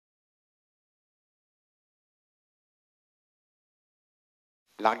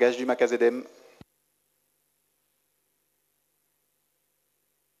Largage du Macazédème.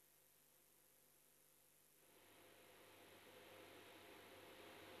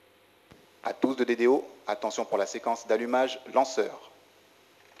 À tous de DDO, attention pour la séquence d'allumage lanceur.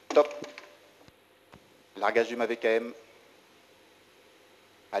 Top. Largage du MAVKM.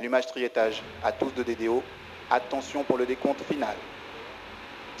 Allumage triétage, à tous de DDO. Attention pour le décompte final.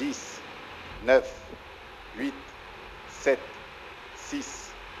 10, 9, 8, 7, 6,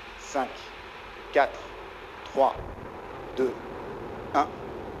 5, 4, 3, 2, 1.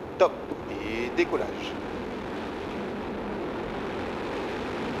 Top. Et décollage.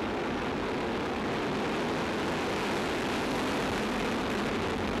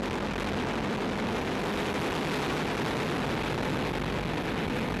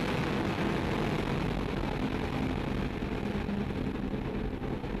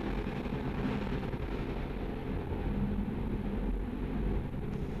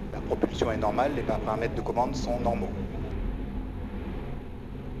 La propulsion est normale, les paramètres de commande sont normaux.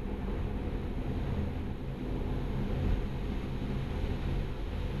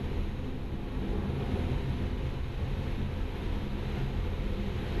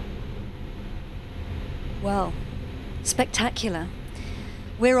 Well, spectacular.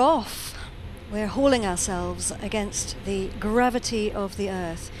 We're off. We're hauling ourselves against the gravity of the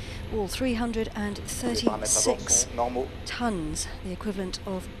Earth. All 336 tons, the equivalent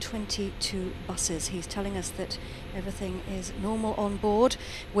of 22 buses. He's telling us that everything is normal on board.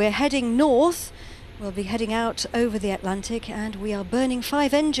 We're heading north. We'll be heading out over the Atlantic, and we are burning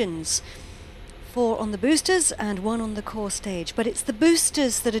 5 engines. 4 on the boosters and 1 on the core stage. But it's the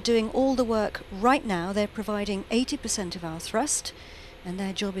boosters that are doing all the work right now. They're providing 80% of our thrust, and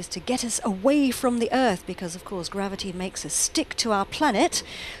their job is to get us away from the Earth, because of course gravity makes us stick to our planet,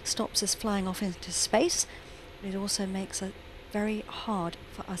 stops us flying off into space, but it also makes it very hard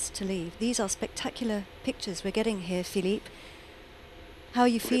for us to leave. These are spectacular pictures we're getting here, Philippe. How are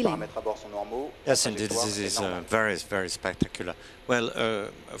you feeling? Yes, indeed, this is very, very spectacular. Well,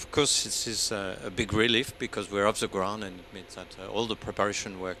 of course, this is a big relief because we're off the ground, and it means that all the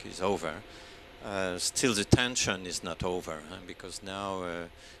preparation work is over. Still, the tension is not over, because now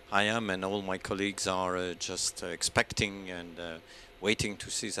I am and all my colleagues are just expecting and waiting to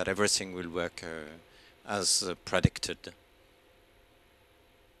see that everything will work as predicted.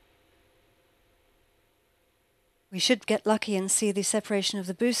 We should get lucky and see the separation of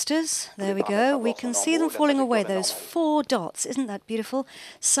the boosters. There we go. We can see them falling away, those 4 dots. Isn't that beautiful?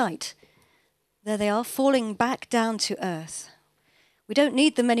 Sight. There they are, falling back down to Earth. We don't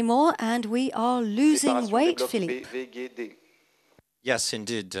need them anymore, and we are losing weight, Philippe. Yes,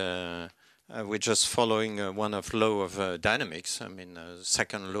 indeed. We're just following one of law of dynamics. I mean,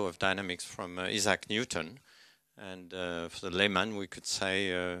 second law of dynamics from Isaac Newton. And for the layman, we could say,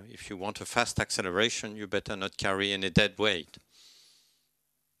 if you want a fast acceleration, you better not carry any dead weight.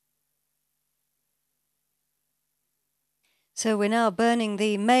 So we're now burning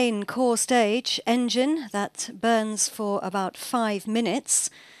the main core stage engine. That burns for about 5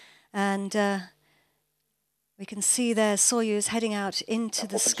 minutes. And we can see there Soyouz heading out into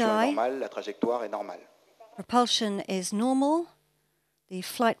the sky. Propulsion is normal. The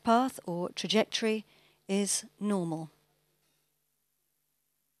flight path or trajectory is normal.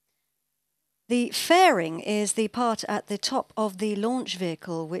 The fairing is the part at the top of the launch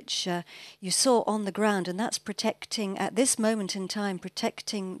vehicle, which you saw on the ground, and that's protecting, at this moment in time,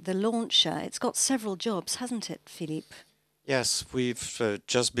 protecting the launcher. It's got several jobs, hasn't it, Philippe? Yes, we've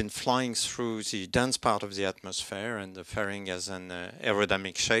just been flying through the dense part of the atmosphere, and the fairing has an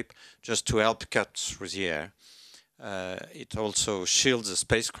aerodynamic shape just to help cut through the air. It also shields the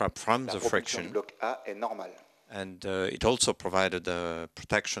spacecraft from the friction. And it also provided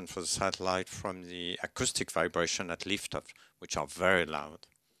protection for the satellite from the acoustic vibration at liftoff, which are very loud.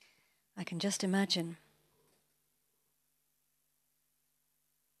 I can just imagine.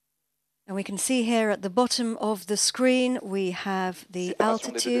 And we can see here at the bottom of the screen, we have the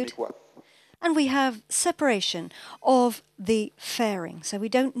altitude and we have separation of the fairing. So we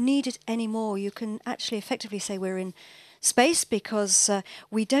don't need it anymore. You can actually effectively say we're in space because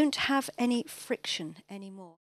we don't have any friction anymore.